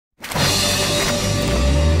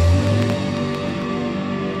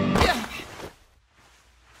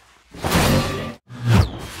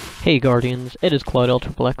Hey Guardians, it is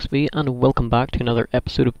CloudLXXXV and welcome back to another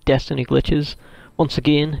episode of Destiny Glitches. Once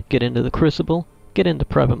again, get into the Crucible, get into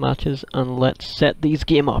private matches, and let's set these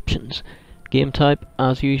game options. Game type,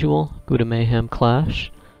 as usual, go to Mayhem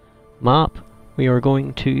Clash. Map, we are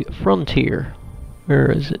going to Frontier.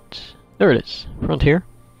 Where is it? There it is, Frontier.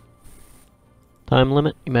 Time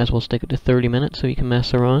limit, you may as well stick it to 30 minutes so you can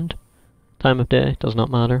mess around. Time of day, does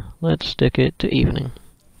not matter. Let's stick it to evening.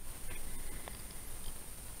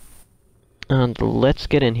 And let's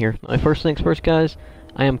get in here. Now, first things first, guys,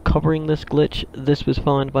 I am covering this glitch. This was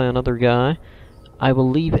found by another guy. I will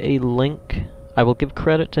leave a link. I will give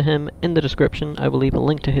credit to him in the description. I will leave a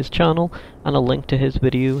link to his channel and a link to his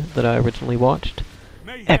video that I originally watched.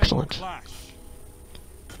 Excellent.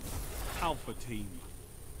 Alpha team.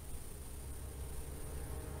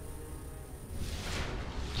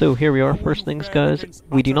 So here we are. First things, guys,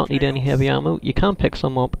 we do not need any heavy ammo. You can pick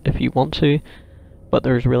some up if you want to, but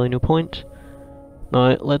there's really no point.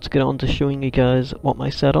 Now, let's get on to showing you guys what my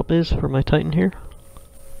setup is for my Titan here.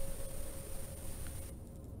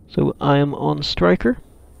 So, I am on Striker.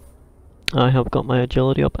 I have got my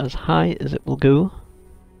agility up as high as it will go.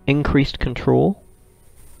 Increased control.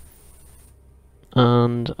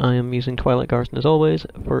 And I am using Twilight Garrison as always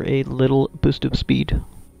for a little boost of speed.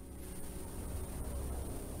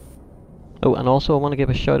 Oh, and also I want to give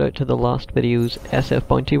a shout out to the last video's SF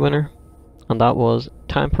Bounty winner. And that was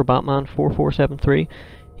Time for Batman 4473.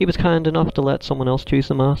 He was kind enough to let someone else choose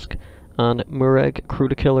the mask, and Mureg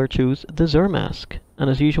Crota Killer chose the Zur Mask. And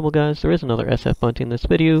as usual, guys, there is another SF bounty in this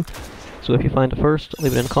video, so if you find it first,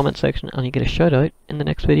 leave it in the comment section and you get a shout out in the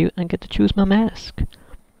next video and get to choose my mask.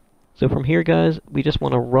 So from here, guys, we just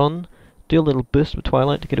want to run, do a little boost with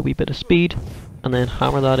Twilight to get a wee bit of speed, and then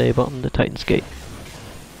hammer that A button to Titan's Gate.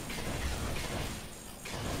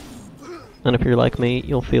 And if you're like me,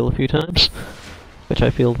 you'll fail a few times, which I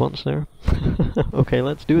failed once there. Okay,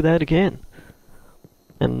 let's do that again.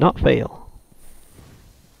 And not fail.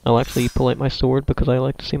 I'll actually pull out my sword because I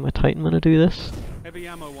like to see my Titan when I do this. Heavy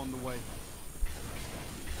ammo on the way.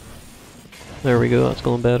 There we go, that's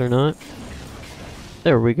going better now.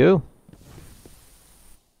 There we go.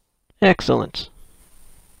 Excellent.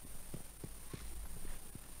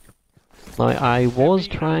 Now, I was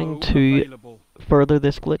trying to further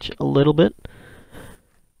this glitch a little bit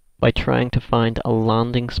by trying to find a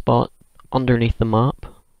landing spot underneath the map,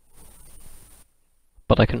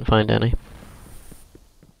 but I couldn't find any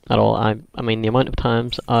at all. I mean, the amount of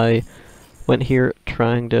times I went here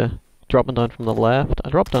trying to drop it down from the left, I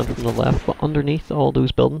dropped down from the left, but underneath all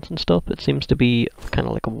those buildings and stuff, it seems to be kind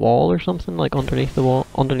of like a wall or something, like underneath the wall,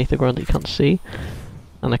 underneath the ground that you can't see,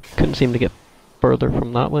 and I couldn't seem to get further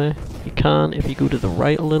from that way. You can if you go to the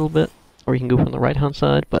right a little bit, or you can go from the right hand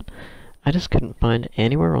side, but I just couldn't find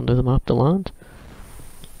anywhere under the map to land.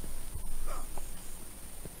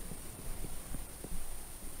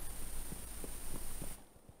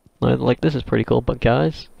 Now, like, this is pretty cool, but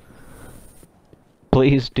guys,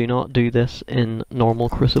 please do not do this in normal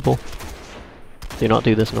Crucible. Do not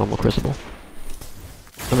do this in normal Crucible.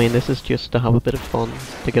 I mean, this is just to have a bit of fun,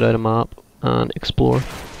 to get out a map and explore.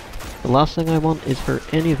 The last thing I want is for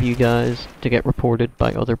any of you guys to get reported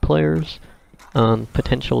by other players and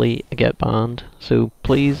potentially get banned, so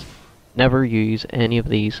please never use any of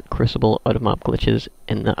these Crucible out-of-map glitches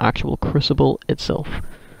in the actual Crucible itself.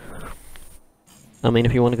 I mean,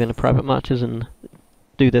 if you want to go into private matches and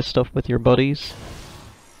do this stuff with your buddies,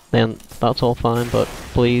 then that's all fine, but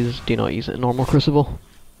please do not use it in normal Crucible.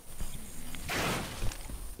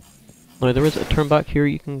 Now, there is a turn back here,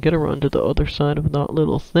 you can get around to the other side of that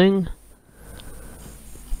little thing.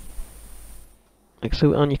 Like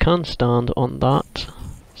so, and you can stand on that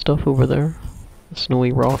stuff over there, the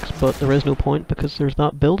snowy rocks, but there is no point because there's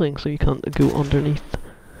that building, so you can't go underneath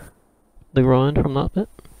the ground from that bit.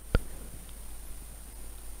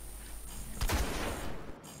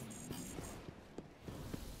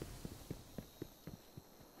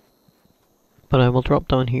 But I will drop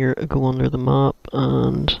down here, go under the map,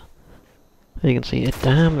 and you can see it.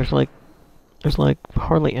 Damn, there's like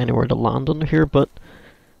hardly anywhere to land under here, but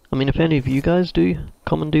I mean, if any of you guys do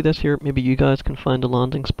come and do this here, maybe you guys can find a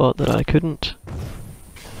landing spot that I couldn't.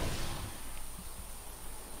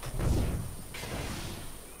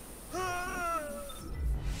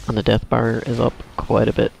 And the death barrier is up quite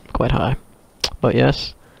a bit, quite high. But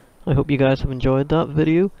yes, I hope you guys have enjoyed that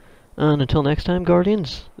video, and until next time,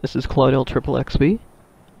 Guardians, this is CloudLXXXV,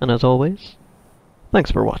 and as always,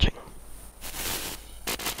 thanks for watching.